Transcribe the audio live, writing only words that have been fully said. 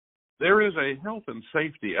There is a health and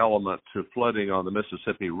safety element to flooding on the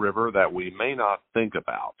Mississippi River that we may not think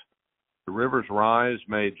about. The river's rise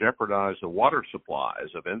may jeopardize the water supplies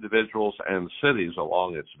of individuals and cities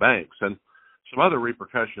along its banks, and some other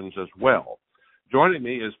repercussions as well. Joining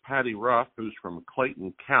me is Patti Ruff, who's from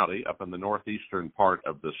Clayton County, up in the northeastern part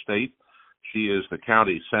of the state. She is the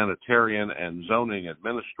county sanitarian and zoning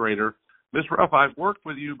administrator. Ms. Ruff, I've worked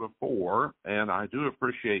with you before, and I do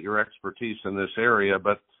appreciate your expertise in this area,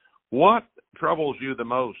 but what troubles you the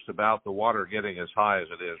most about the water getting as high as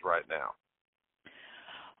it is right now?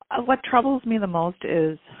 What troubles me the most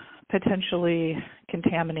is potentially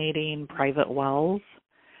contaminating private wells,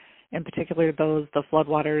 in particular the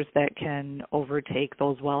floodwaters that can overtake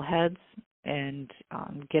those wellheads and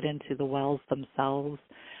get into the wells themselves.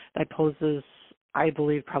 That poses, I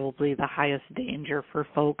believe, probably the highest danger for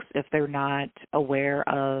folks if they're not aware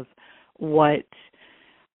of what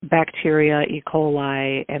bacteria, E.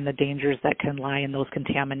 coli, and the dangers that can lie in those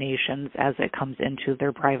contaminations as it comes into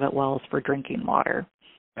their private wells for drinking water.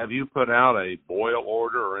 Have you put out a boil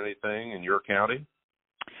order or anything in your county?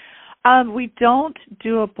 We don't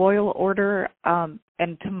do a boil order,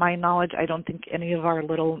 and to my knowledge, I don't think any of our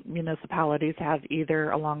little municipalities have either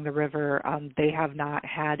along the river. They have not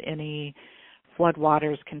had any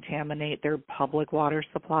floodwaters contaminate their public water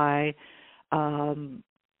supply.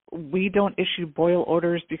 We don't issue boil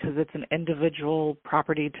orders because it's an individual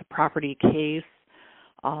property-to-property case.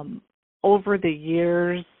 Over the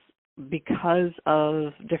years, because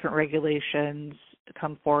of different regulations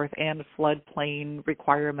come forth and floodplain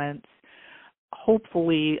requirements,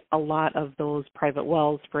 hopefully a lot of those private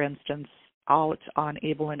wells, for instance, out on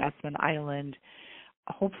Able and Esmond Island,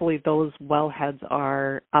 hopefully those wellheads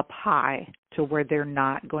are up high to where they're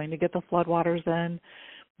not going to get the floodwaters in.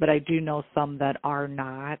 But I do know some that are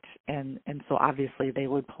not, and so obviously they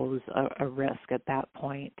would pose a risk at that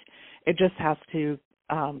point. It just has to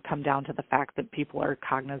come down to the fact that people are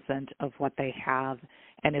cognizant of what they have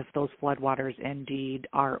and if those floodwaters indeed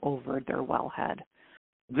are over their wellhead.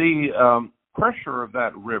 The pressure of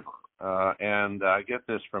that river, and I get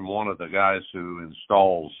this from one of the guys who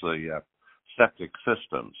installs the septic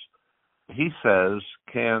systems, he says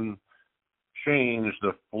can change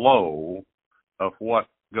the flow of what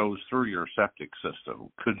goes through your septic system.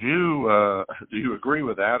 Could you, do you agree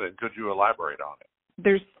with that, and could you elaborate on it?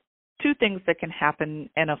 There's two things that can happen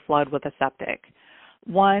in a flood with a septic.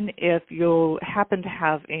 One, if you happen to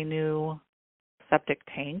have a new septic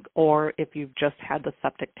tank, or if you've just had the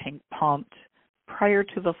septic tank pumped prior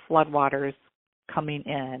to the floodwaters coming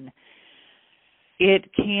in, it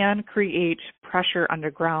can create pressure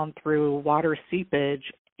underground through water seepage.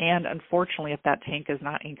 And unfortunately, if that tank is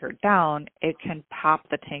not anchored down, it can pop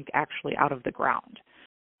the tank actually out of the ground.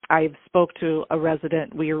 I've spoke to a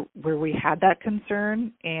resident where we had that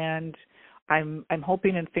concern, and I'm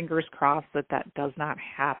hoping and fingers crossed that does not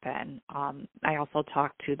happen. I also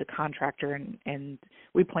talked to the contractor, and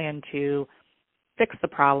we plan to fix the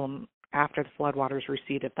problem after the floodwaters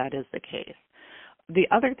recede if that is the case. The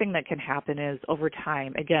other thing that can happen is over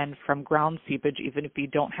time, again, from ground seepage, even if you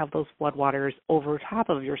don't have those floodwaters over top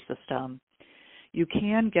of your system, you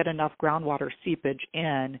can get enough groundwater seepage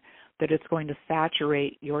in that it's going to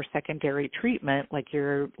saturate your secondary treatment, like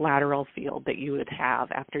your lateral field that you would have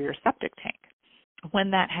after your septic tank.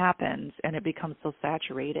 When that happens and it becomes so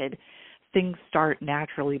saturated, things start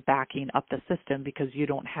naturally backing up the system because you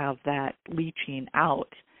don't have that leaching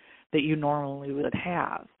out that you normally would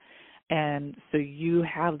have. And so you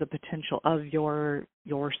have the potential of your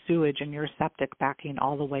sewage and your septic backing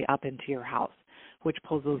all the way up into your house, which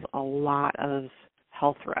poses a lot of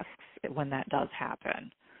health risks when that does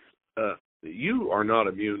happen. You are not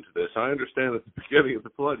immune to this. I understand at the beginning of the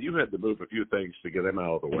flood, you had to move a few things to get them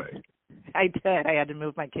out of the way. I did. I had to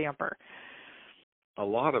move my camper. A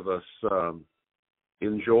lot of us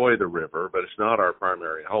enjoy the river, but it's not our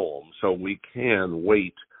primary home, so we can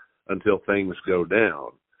wait until things go down.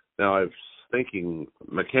 Now, I was thinking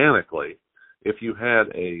mechanically, if you had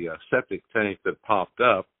a septic tank that popped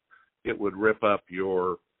up, it would rip up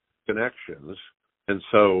your connections, and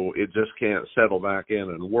so it just can't settle back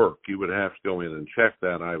in and work. You would have to go in and check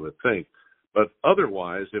that, I would think. But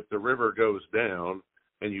otherwise, if the river goes down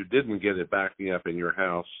and you didn't get it backing up in your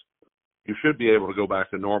house, you should be able to go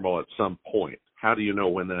back to normal at some point. How do you know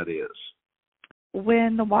when that is?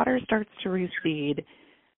 When the water starts to recede,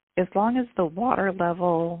 as long as the water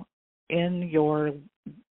level in your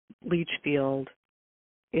leach field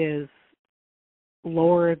is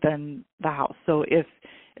lower than the house. So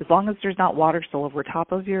as long as there's not water still over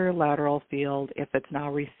top of your lateral field, if it's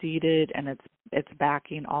now receded and it's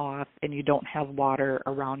backing off and you don't have water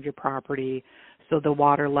around your property, so the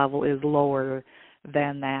water level is lower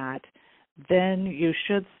than that, then you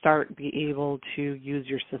should start be able to use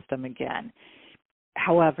your system again.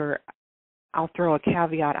 However, I'll throw a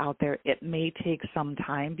caveat out there. It may take some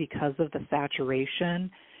time because of the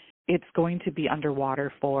saturation. It's going to be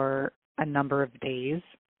underwater for a number of days,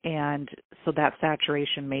 and so that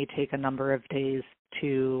saturation may take a number of days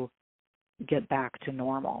to get back to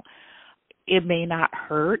normal. It may not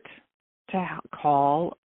hurt to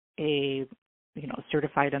call a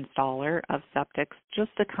certified installer of septics just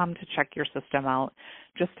to come to check your system out,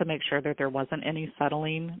 just to make sure that there wasn't any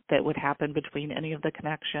settling that would happen between any of the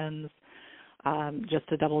connections, just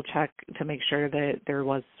to double check to make sure that there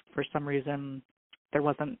was, for some reason, there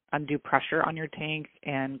wasn't undue pressure on your tank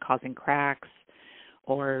and causing cracks,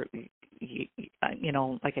 or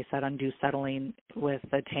like I said, undue settling with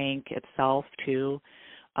the tank itself too.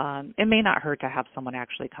 It may not hurt to have someone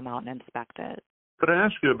actually come out and inspect it. Could I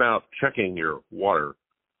ask you about checking your water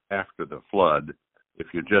after the flood if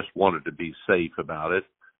you just wanted to be safe about it?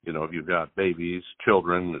 If you've got babies,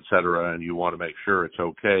 children, et cetera, and you want to make sure it's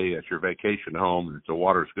okay at your vacation home and the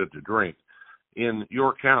water's good to drink. In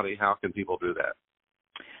your county, how can people do that?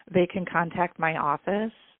 They can contact my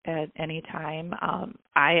office at any time.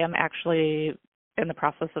 I am actually in the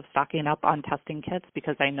process of stocking up on testing kits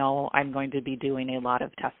because I know I'm going to be doing a lot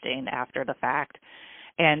of testing after the fact.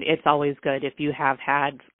 And it's always good if you have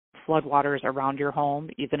had floodwaters around your home,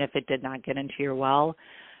 even if it did not get into your well,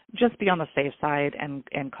 just be on the safe side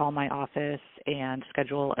and call my office and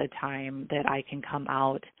schedule a time that I can come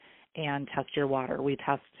out and test your water. We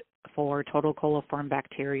test for total coliform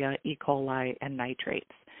bacteria, E. coli, and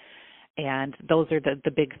nitrates. And those are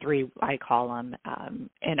the big three, I call them.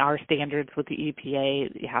 And our standards with the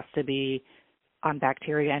EPA, it has to be on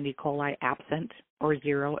bacteria and E. coli absent or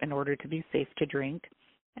zero in order to be safe to drink.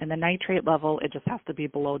 And the nitrate level, it just has to be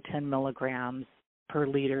below 10 milligrams per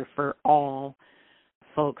liter for all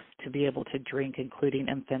folks to be able to drink, including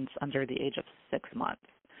infants under the age of 6 months.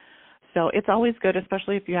 So it's always good,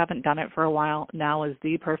 especially if you haven't done it for a while. Now is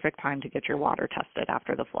the perfect time to get your water tested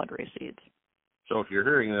after the flood recedes. So if you're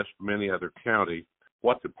hearing this from any other county,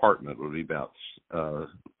 what department would be about?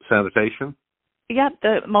 Sanitation? Yeah,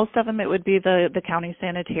 most of them, it would be the county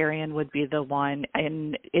sanitarian would be the one,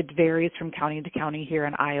 and it varies from county to county. Here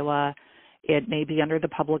in Iowa, it may be under the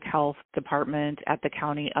public health department at the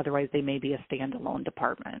county. Otherwise, they may be a standalone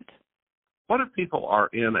department. What if people are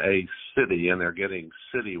in a city and they're getting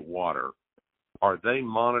city water? Are they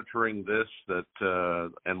monitoring this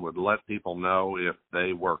and would let people know if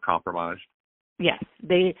they were compromised? Yes,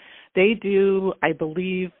 they do, I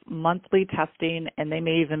believe, monthly testing, and they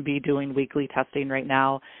may even be doing weekly testing right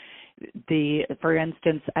now. For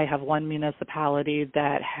instance, I have one municipality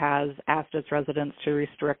that has asked its residents to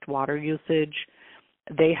restrict water usage.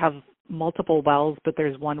 They have multiple wells, but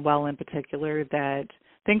there's one well in particular that,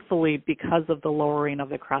 thankfully, because of the lowering of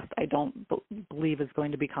the crest, I don't believe is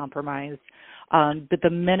going to be compromised. But the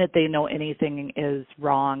minute they know anything is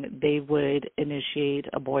wrong, they would initiate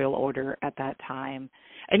a boil order at that time.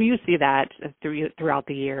 And you see that throughout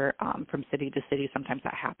the year from city to city. Sometimes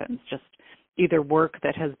that happens. Just either work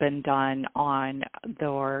that has been done on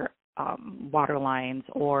their water lines,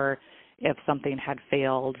 or if something had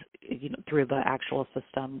failed through the actual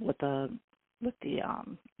system with the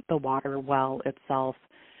water well itself.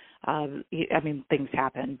 Things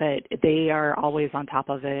happen, but they are always on top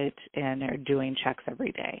of it and are doing checks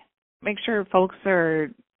every day. Make sure folks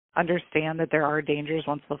understand that there are dangers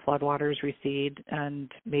once the floodwaters recede,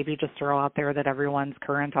 and maybe just throw out there that everyone's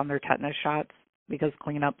current on their tetanus shots, because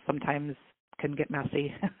cleanup sometimes can get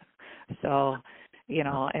messy. So,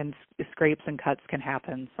 and scrapes and cuts can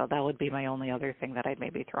happen. So that would be my only other thing that I'd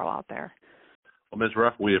maybe throw out there. Well, Ms.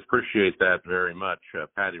 Ruff, we appreciate that very much.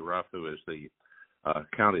 Patti Ruff, who is the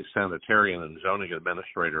County Sanitarian and Zoning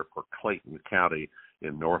Administrator for Clayton County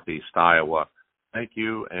in Northeast Iowa. Thank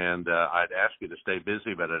you, and I'd ask you to stay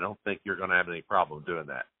busy, but I don't think you're going to have any problem doing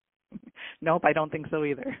that. Nope, I don't think so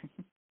either.